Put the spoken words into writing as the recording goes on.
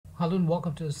Hello and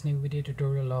welcome to this new video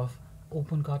tutorial of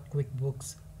Opencart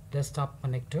QuickBooks Desktop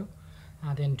Connector.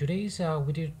 And in today's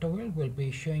video tutorial, we'll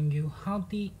be showing you how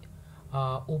the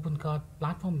Opencart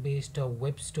platform-based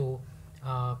web store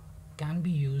uh, can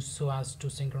be used so as to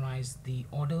synchronize the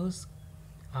orders,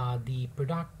 the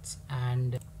products,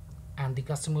 and the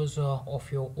customers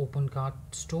of your Opencart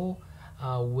store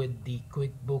with the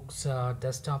QuickBooks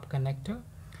Desktop Connector.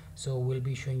 So we'll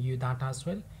be showing you that as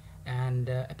well. And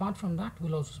apart from that,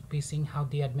 we'll also be seeing how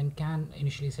the admin can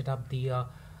initially set up the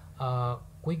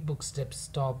QuickBooks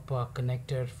Desktop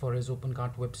Connector for his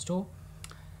Opencart web store.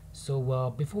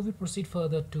 So before we proceed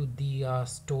further to the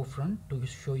storefront to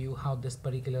show you how this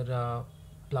particular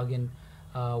plugin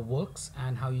works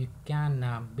and how you can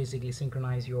basically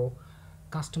synchronize your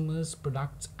customers,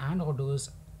 products, and orders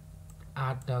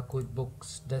at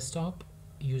QuickBooks Desktop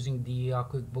using the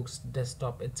QuickBooks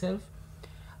Desktop itself.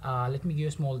 Let me give you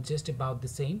a small gist about the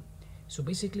same. So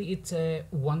basically it's a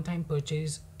one-time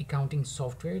purchase accounting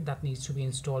software that needs to be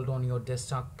installed on your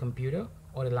desktop computer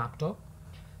or a laptop.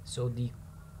 So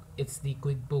it's the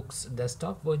QuickBooks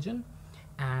Desktop version,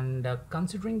 and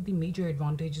considering the major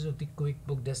advantages of the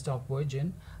QuickBooks Desktop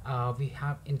version, we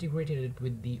have integrated it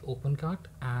with the Opencart,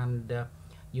 and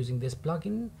using this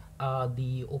plugin,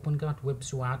 the Opencart web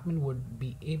store admin would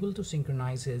be able to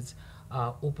synchronize his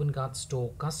Opencart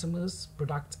store customers,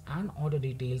 products, and order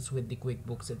details with the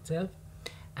QuickBooks itself.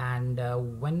 And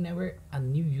whenever a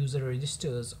new user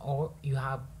registers, or you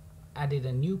have added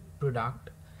a new product,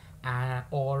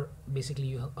 or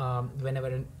basically whenever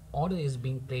an order is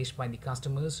being placed by the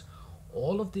customers,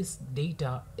 all of this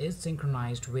data is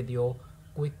synchronized with your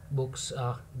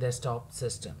QuickBooks desktop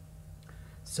system.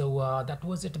 So that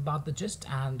was it about the gist,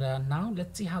 and now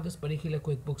let's see how this particular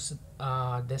QuickBooks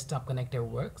Desktop Connector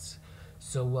works.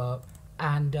 So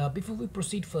before we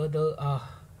proceed further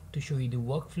to show you the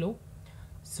workflow,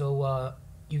 so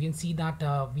you can see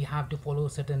that we have to follow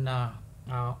certain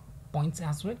points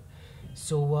as well.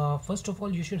 So first of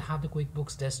all, you should have the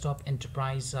QuickBooks Desktop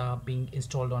Enterprise being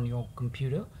installed on your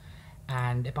computer,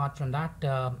 and apart from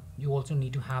that, you also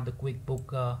need to have the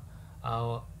QuickBooks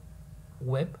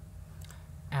Web,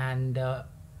 and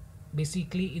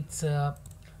basically it's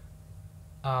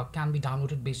can be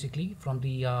downloaded basically from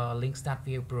the links that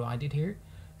we have provided here.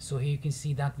 So here you can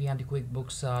see that we have the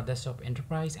QuickBooks Desktop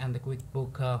Enterprise and the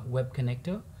QuickBooks Web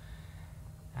Connector,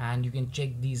 and you can check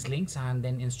these links and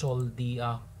then install the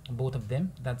both of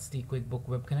them. That's the QuickBooks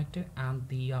Web Connector and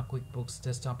the QuickBooks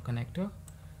Desktop Connector.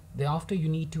 Thereafter, you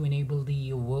need to enable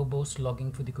the verbose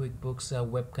logging for the QuickBooks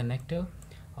Web Connector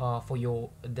for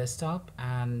your desktop,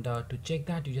 and to check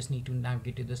that, you just need to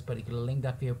navigate to this particular link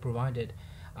that we have provided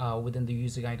within the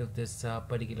user guide of this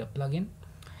particular plugin.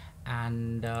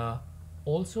 And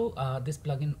also this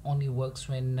plugin only works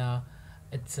when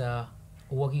it's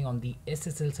working on the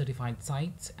SSL certified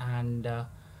sites, and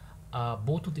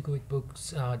both of the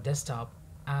QuickBooks desktop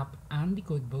app and the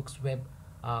QuickBooks Web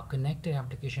Connector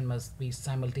application must be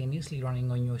simultaneously running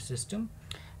on your system,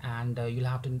 and you'll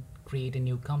have to create a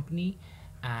new company,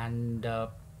 and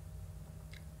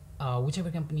whichever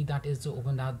company that is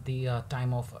opened at the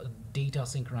time of data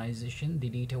synchronization, the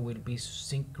data will be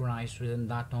synchronized within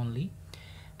that only,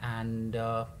 and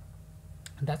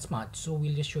that's much. So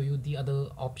we'll just show you the other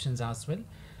options as well.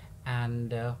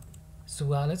 And so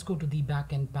let's go to the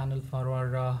backend panel for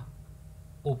our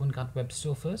Opencart web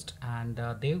store first, and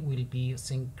there we'll be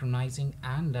synchronizing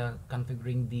and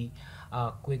configuring the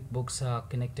QuickBooks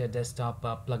Connector desktop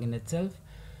plugin itself.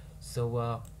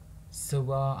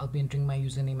 So I'll be entering my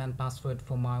username and password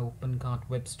for my Opencart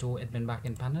web store admin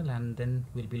backend panel, and then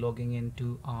we'll be logging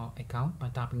into our account by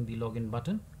tapping the login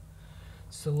button.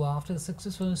 So after the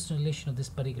successful installation of this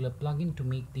particular plugin, to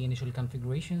make the initial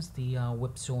configurations, the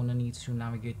web store owner needs to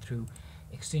navigate through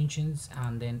extensions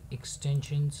and then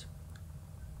extensions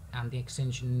and the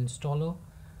extension installer.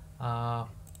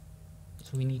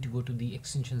 So we need to go to the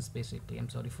extensions basically, I'm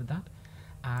sorry for that,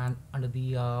 and under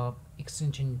the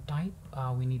extension type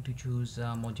we need to choose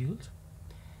modules,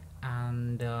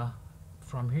 and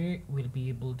from here we'll be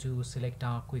able to select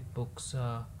our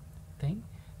QuickBooks thing.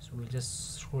 So we'll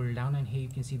just scroll down, and here you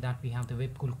can see that we have the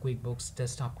Webkul QuickBooks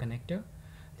Desktop Connector.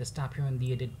 Just tap here on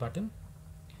the edit button,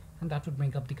 and that would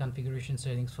bring up the configuration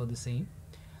settings for the same.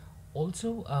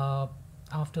 Also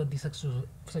after the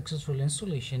successful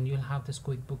installation, you'll have this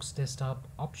QuickBooks Desktop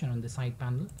option on the side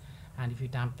panel, and if you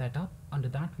tap that up, under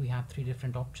that we have three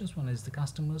different options. One is the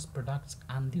customers, products,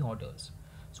 and the orders.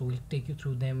 So we'll take you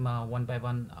through them one by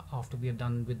one after we have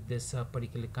done with this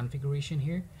particular configuration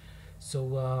here.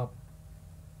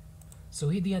 So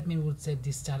here the admin would set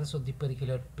the status of the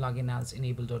particular plugin as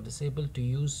enabled or disabled. To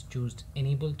use, choose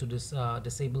enable. To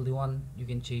disable the one, you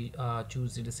can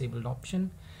choose the disabled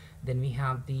option. Then we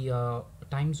have the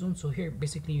time zone. So here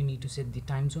basically you need to set the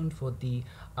time zone for the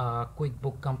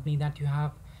QuickBook company that you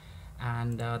have,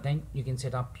 and then you can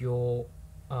set up your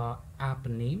app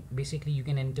name. Basically you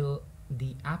can enter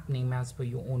the app name as per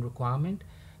your own requirement.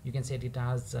 You can set it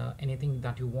as anything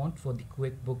that you want for the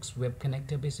QuickBooks Web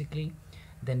Connector basically.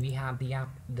 Then we have the app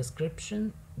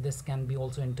description. This can be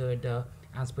also entered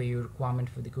as per your requirement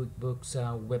for the QuickBooks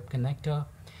Web Connector.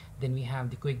 Then we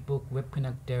have the QuickBook Web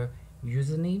Connector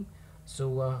username.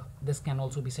 So this can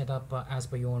also be set up as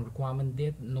per your own requirement.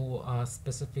 There no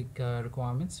specific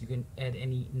requirements. You can add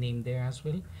any name there as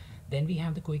well. Then we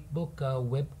have the QuickBook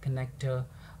Web Connector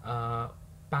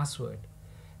password,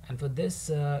 and for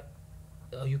this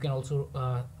you can also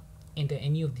enter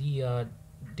any of the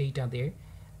data there,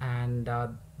 and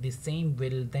the same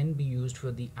will then be used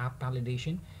for the app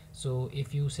validation. So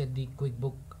if you set the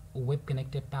QuickBook Web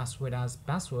Connector password as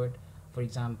password, for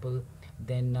example,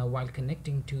 then while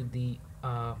connecting to the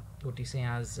what you say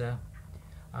as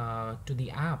to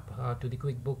the app, to the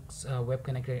QuickBooks Web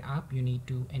Connector app, you need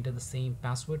to enter the same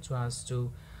password so as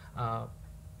to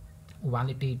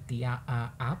validate the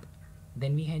app.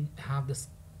 Then we have the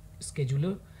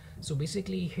scheduler. So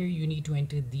basically here you need to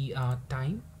enter the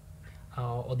time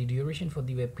or the duration for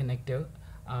the Web Connector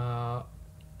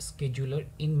scheduler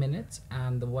in minutes,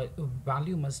 and the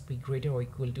value must be greater or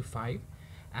equal to 5.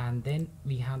 And then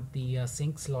we have the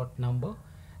sync slot number,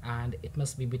 and it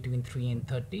must be between 3 and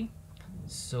 30.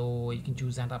 So you can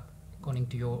choose that up according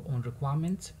to your own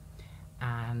requirements.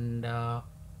 And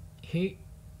here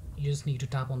you just need to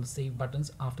tap on the save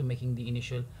buttons after making the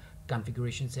initial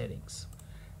configuration settings.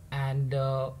 And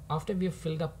after we have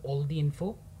filled up all the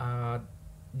info,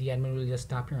 the admin will just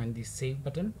tap here on the save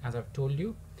button as I've told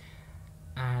you,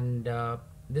 and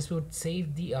this would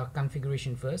save the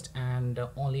configuration first, and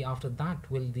only after that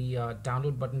will the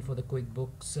download button for the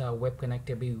QuickBooks Web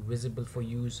Connector be visible for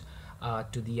use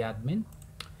to the admin.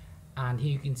 And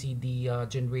here you can see the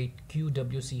generate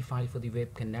QWC file for the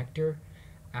Web Connector,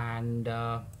 and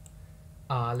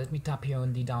let me tap here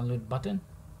on the download button,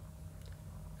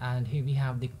 and here we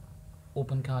have the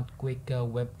Opencart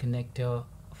Web Connector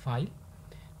file.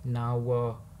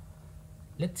 Now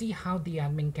let's see how the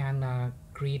admin can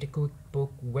create a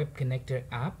QuickBook Web Connector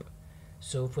app.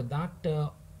 So for that,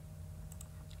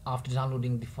 after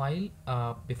downloading the file,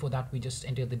 before that we just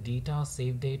enter the data,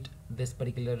 save date. This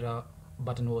particular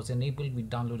button was enabled. We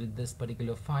downloaded this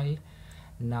particular file.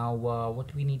 Now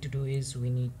what we need to do is we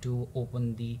need to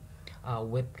open the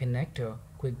Web Connector,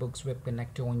 QuickBooks Web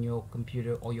Connector on your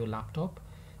computer or your laptop.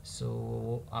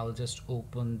 So I'll just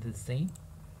open the same.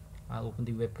 I'll open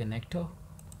the Web Connector,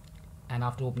 and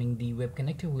after opening the Web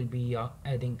Connector, we'll be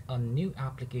adding a new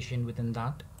application within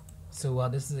that. So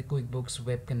this is a QuickBooks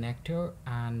Web Connector,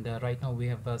 and right now we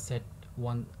have set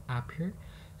one app here.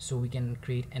 So we can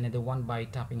create another one by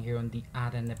tapping here on the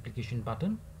Add an Application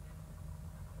button,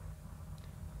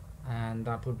 and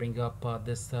that will bring up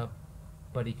this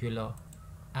particular,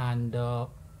 and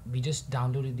we just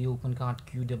downloaded the Opencart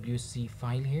QWC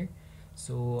file here.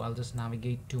 So I'll just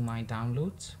navigate to my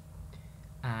downloads,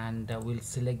 and we'll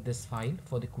select this file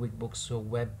for the QuickBooks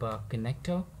Web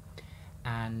Connector,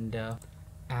 and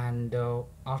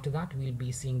after that we'll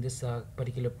be seeing this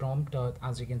particular prompt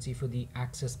as you can see for the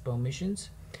access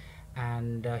permissions.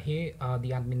 And here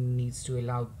the admin needs to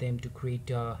allow them to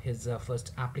create his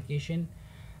first application,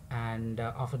 and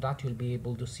after that you'll be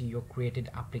able to see your created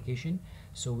application.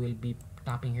 So we'll be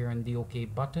tapping here on the OK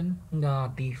button.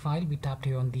 The file, we tapped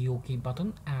here on the OK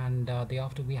button, and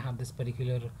thereafter we have this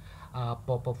particular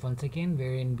pop-up once again,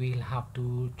 wherein we'll have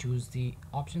to choose the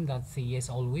option that say yes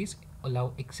always,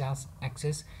 allow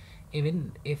access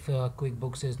even if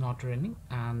QuickBooks is not running,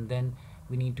 and then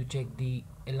we need to check the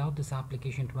allow this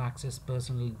application to access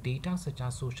personal data such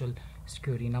as social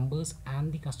security numbers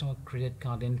and the customer credit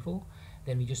card info.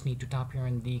 Then we just need to tap here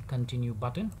on the continue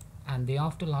button, and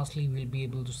thereafter lastly we'll be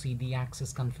able to see the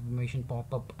access confirmation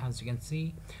pop up as you can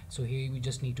see. So here we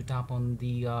just need to tap on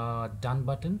the done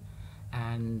button,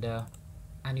 and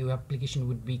your application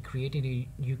would be created.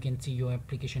 You can see your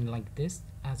application like this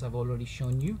as I've already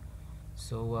shown you.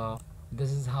 So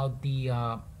this is how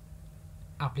the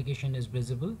application is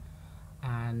visible.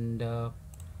 And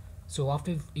so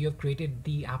after you have created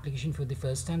the application for the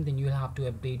first time, then you'll have to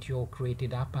update your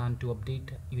created app, and to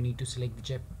update you need to select the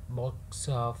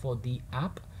checkbox for the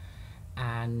app,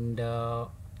 and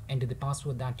enter the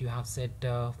password that you have set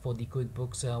for the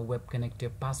QuickBooks Web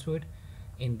Connector password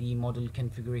in the model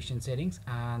configuration settings,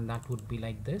 and that would be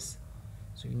like this.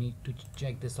 So you need to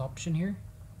check this option here,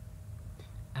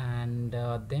 and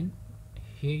then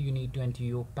here you need to enter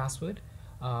your password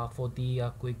for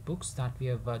the QuickBooks that we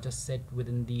have just set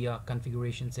within the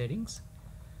configuration settings.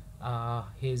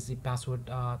 Here's the password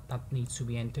that needs to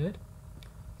be entered.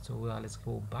 So let's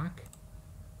go back,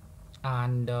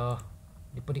 and the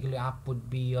particular app would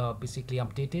be basically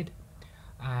updated.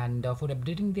 And for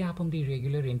updating the app on the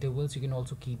regular intervals, you can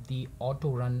also keep the auto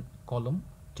run column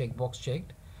checkbox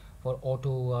checked for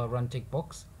auto run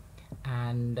checkbox,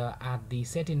 and add the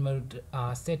set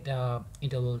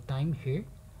interval time here,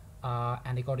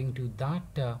 and according to that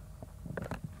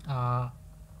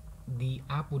the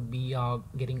app would be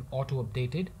getting auto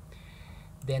updated.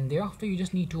 Then thereafter you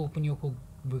just need to open your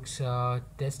QuickBooks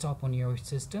desktop on your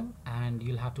system, and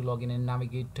you'll have to log in and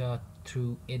navigate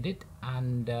through edit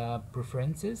and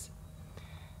preferences.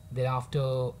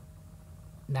 Thereafter,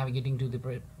 navigating to the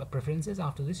preferences,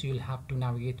 after this you'll have to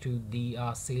navigate to the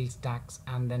sales tax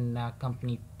and then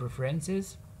company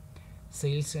preferences,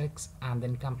 sales tax and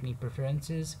then company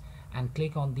preferences, and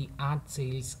click on the add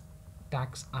sales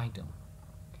tax item,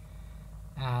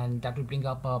 and that will bring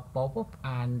up a pop-up,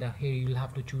 and here you'll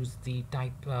have to choose the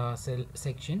type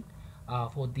section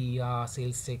for the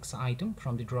sales tax item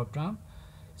from the drop down.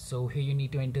 So here you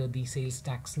need to enter the sales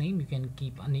tax name. You can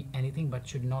keep anything, but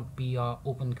should not be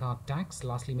Opencart tax.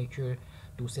 Lastly, make sure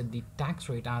to set the tax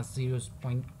rate as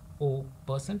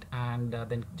 0.0%, and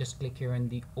then just click here on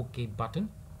the OK button.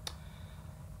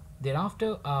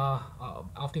 Thereafter,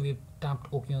 after we've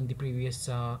tapped OK on the previous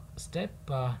step,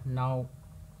 now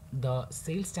the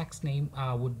sales tax name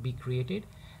would be created,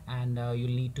 and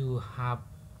you'll need to have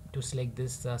to select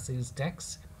this sales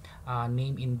tax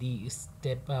name in the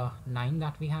step 9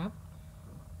 that we have.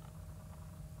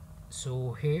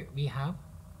 So here we have,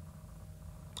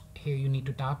 here you need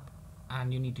to tap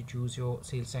and you need to choose your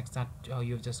sales tax that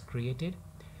you've just created.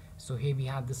 So here we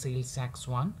have the sales tax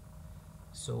one.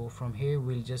 So from here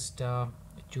we'll just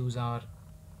choose our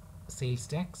sales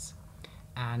tax,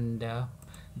 and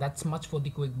that's much for the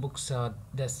QuickBooks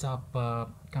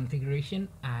desktop configuration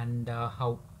and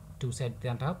how to set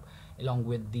that up, along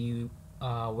with the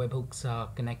webhooks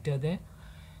connector there.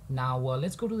 Now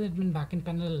let's go to the admin backend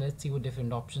panel. Let's see what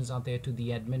different options are there to the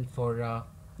admin for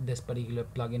this particular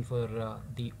plugin for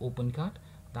the Opencart.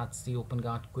 That's the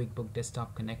Opencart QuickBooks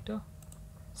Desktop Connector.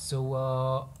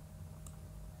 So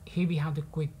here we have the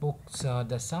QuickBooks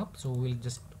desktop. So we'll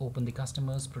just open the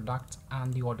customers, products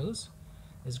and the orders.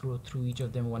 Let's go through each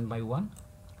of them one by one.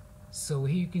 So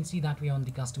here you can see that we're on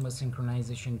the customer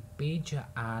synchronization page,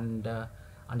 and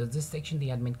under this section the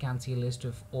admin can see a list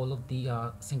of all of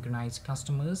the synchronized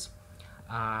customers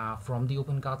from the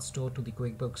Opencart Store to the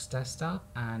QuickBooks Desktop,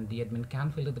 and the admin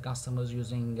can filter the customers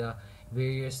using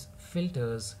various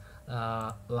filters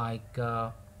like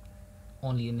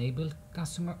only enabled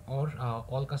customer or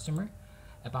all customer.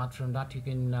 Apart from that, you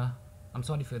can I'm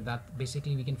sorry for that,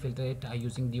 basically we can filter it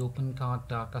using the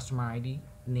Opencart customer ID,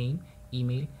 name,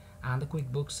 email, and the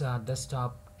QuickBooks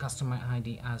Desktop customer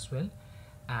ID as well.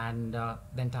 And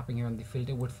then tapping here on the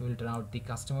filter would filter out the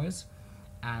customers,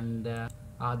 and the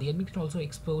admin can also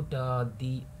export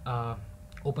the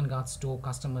Opencart Store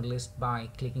customer list by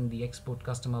clicking the export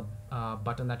customer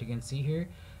button that you can see here.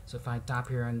 So if I tap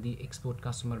here on the export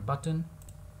customer button,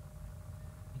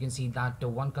 you can see that the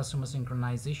one customer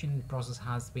synchronization process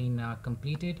has been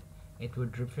completed. It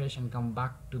would refresh and come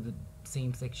back to the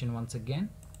same section once again.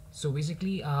 So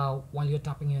basically while you're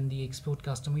tapping in the export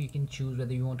customer, you can choose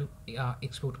whether you want to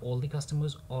export all the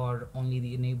customers or only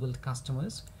the enabled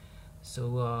customers.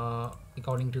 So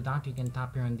according to that, you can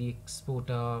tap here on the export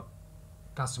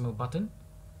customer button.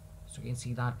 So you can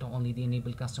see that only the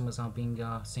enabled customers are being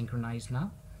synchronized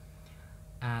now.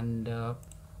 And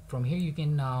from here you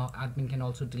can admin can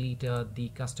also delete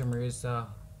the customers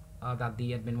that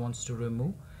the admin wants to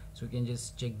remove. So you can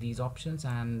just check these options,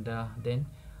 and then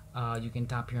you can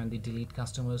tap here on the delete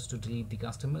customers to delete the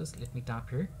customers. Let me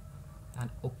tap here and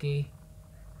OK.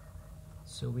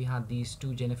 So we had these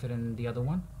two, Jennifer and the other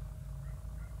one.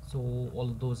 So all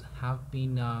of those have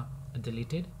been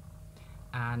deleted,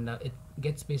 and it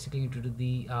gets basically into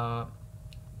the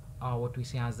what we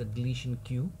say as the deletion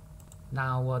queue.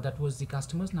 Now that was the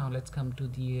customers. Now let's come to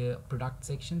the product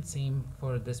section. Same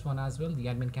for this one as well. The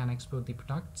admin can export the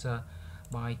products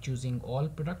by choosing all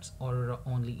products or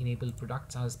only enabled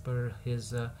products as per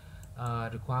his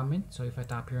requirement. So if I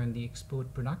tap here on the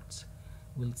export products,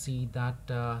 we'll see that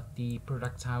the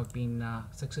products have been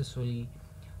successfully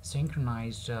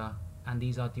synchronized, and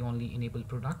these are the only enabled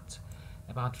products.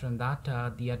 Apart from that,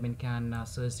 the admin can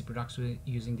search the products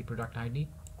using the product ID,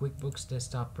 QuickBooks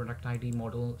Desktop product ID,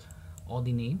 model, or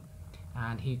the name,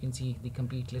 and here you can see the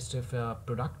complete list of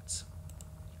products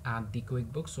at the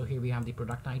QuickBooks. So here we have the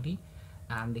product ID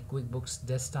and the QuickBooks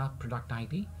Desktop product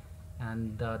ID,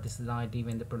 and this is the ID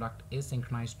when the product is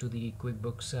synchronized to the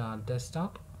QuickBooks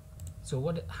Desktop. So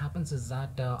what happens is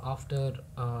that after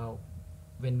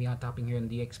when we are tapping here in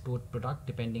the export product,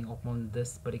 depending upon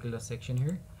this particular section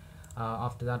here,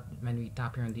 after that when we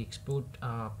tap here on the export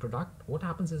product, what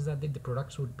happens is that the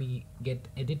products would be get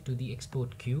added to the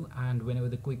export queue, and whenever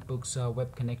the QuickBooks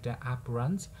Web Connector app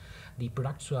runs, the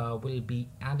products will be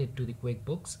added to the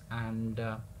QuickBooks, and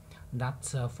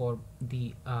that's for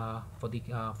the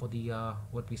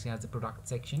what we say as the product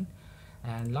section.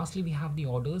 And lastly, we have the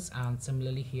orders, and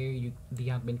similarly here the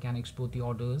admin can export the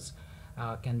orders,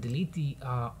 can delete the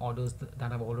orders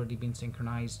that have already been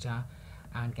synchronized,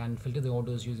 and can filter the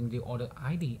orders using the order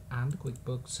ID and the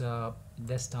QuickBooks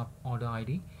Desktop order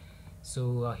ID.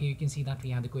 So here you can see that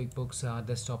we have the QuickBooks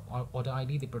Desktop order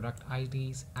ID, the product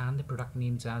IDs, and the product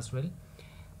names as well.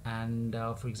 And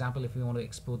for example, if we want to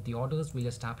export the orders, we'll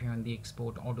just tap here on the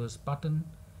export orders button,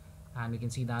 and we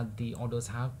can see that the orders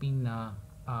have been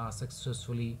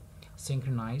successfully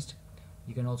synchronized.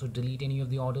 You can also delete any of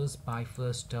the orders by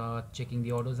first checking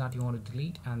the orders that you want to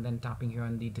delete and then tapping here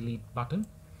on the delete button.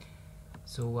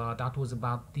 So that was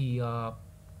about the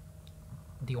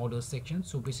orders section.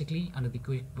 So basically, under the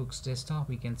QuickBooks Desktop,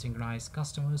 we can synchronize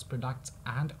customers, products,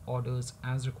 and orders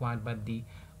as required by the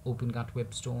Opencart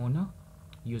Web Store owner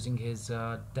using his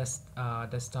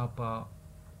desktop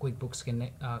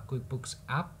QuickBooks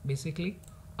app. Basically,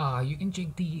 you can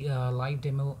check the live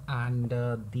demo and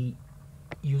the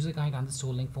user guide and the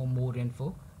store link for more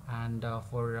info and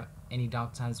for any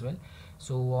doubts as well.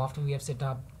 So after we have set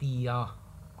up the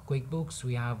QuickBooks,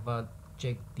 we have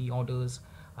checked the orders,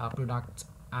 products,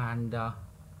 and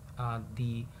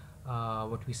the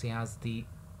what we say as the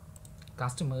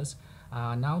customers.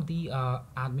 Now the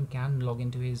admin can log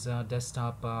into his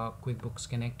desktop QuickBooks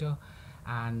connector,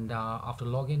 and after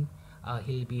login,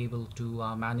 he'll be able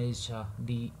to manage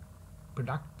the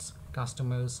products,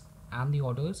 customers, and the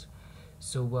orders.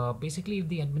 So basically, if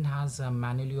the admin has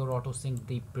manually or auto sync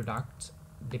the products,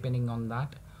 depending on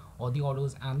that, or the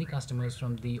orders and the customers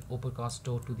from the Opencart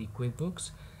Store to the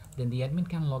QuickBooks, then the admin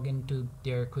can log into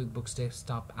their QuickBooks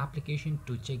Desktop application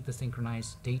to check the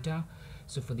synchronized data.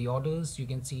 So for the orders, you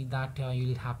can see that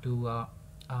you'll have to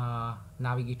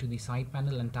navigate to the side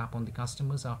panel and tap on the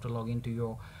customers after logging to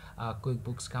your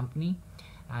QuickBooks company,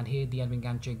 and here the admin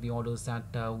can check the orders that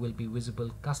will be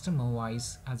visible customer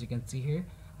wise, as you can see here,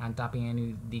 and tapping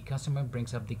any the customer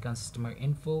brings up the customer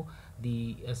info,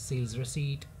 the sales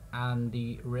receipt, and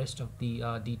the rest of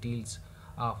the details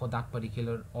for that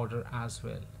particular order as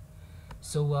well.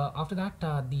 So after that,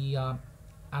 the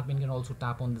admin can also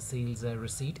tap on the sales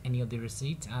receipt, any of the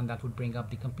receipts, and that would bring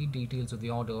up the complete details of the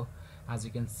order, as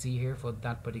you can see here for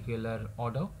that particular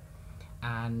order.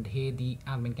 And here the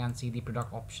admin can see the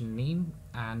product option name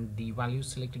and the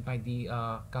values selected by the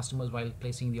customers while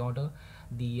placing the order,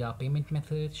 the payment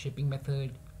method, shipping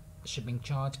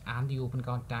charge, and the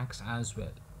Opencart tax as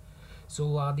well.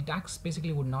 So the tax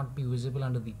basically would not be visible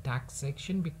under the tax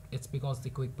section. It's because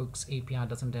the QuickBooks API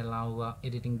doesn't allow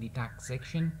editing the tax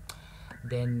section.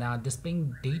 Then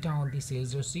displaying data on the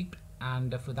sales receipt,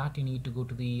 and for that you need to go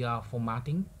to the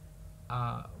formatting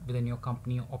within your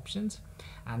company options,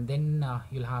 and then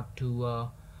you'll have to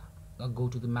go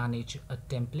to the manage a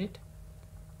template,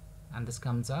 and this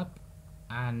comes up,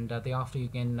 and thereafter you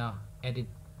can edit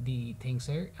the things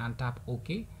here and tap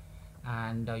OK,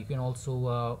 and you can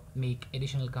also make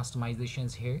additional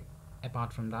customizations here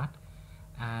apart from that.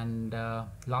 And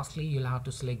lastly, you'll have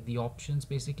to select the options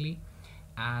basically,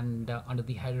 and under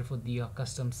the header for the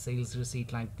custom sales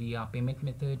receipt, like the payment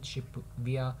method, ship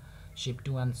via, ship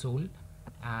to, and sold,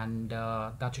 and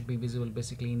that should be visible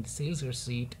basically in the sales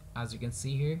receipt, as you can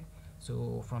see here.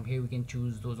 So from here we can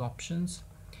choose those options,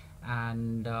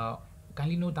 and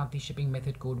kindly note that the shipping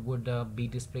method code would be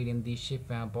displayed in the ship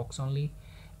box only,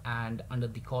 and under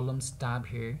the columns tab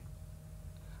here,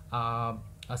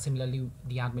 similarly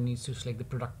the admin needs to select the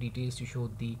product details to show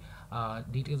the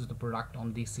details of the product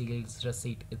on the sales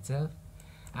receipt itself.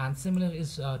 And similar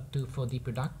is for the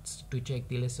products. To check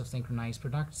the list of synchronized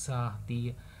products,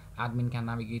 the admin can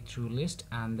navigate through list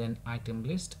and then item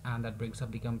list, and that brings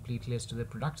up the complete list of the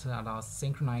products that are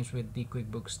synchronized with the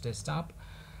QuickBooks Desktop.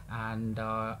 And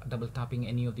double tapping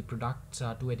any of the products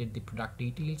to edit the product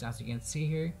details, as you can see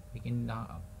here, we can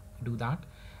do that.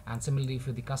 And similarly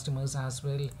for the customers as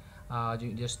well,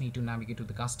 you just need to navigate to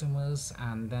the customers,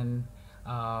 and then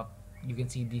you can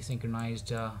see the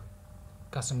synchronized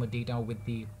customer data with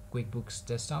the QuickBooks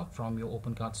Desktop from your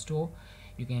Opencart Store.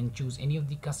 You can choose any of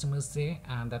the customers there,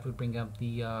 and that will bring up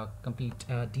the complete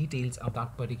details of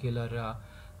that particular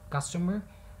customer.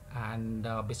 And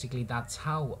basically that's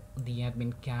how the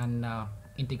admin can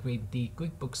integrate the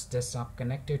QuickBooks Desktop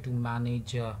Connector to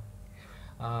manage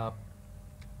uh,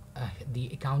 the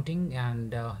accounting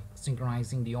and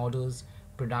synchronizing the orders,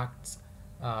 products,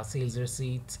 sales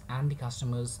receipts, and the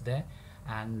customers there,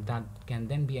 and that can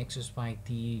then be accessed by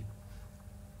the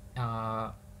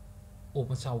uh,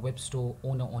 Opencart Web Store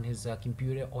owner on his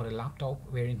computer or a laptop,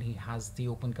 wherein he has the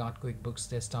Opencart QuickBooks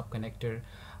Desktop Connector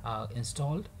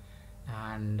installed.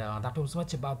 And that was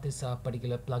much about this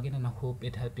particular plugin, and I hope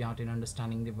it helped you out in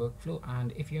understanding the workflow.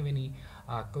 And if you have any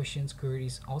questions,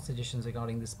 queries, or suggestions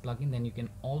regarding this plugin, then you can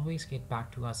always get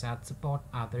back to us at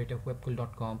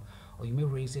support@webkul.com, or you may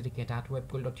raise a ticket at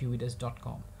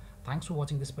webkul.uvidus.com. Thanks for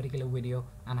watching this particular video,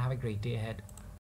 and have a great day ahead.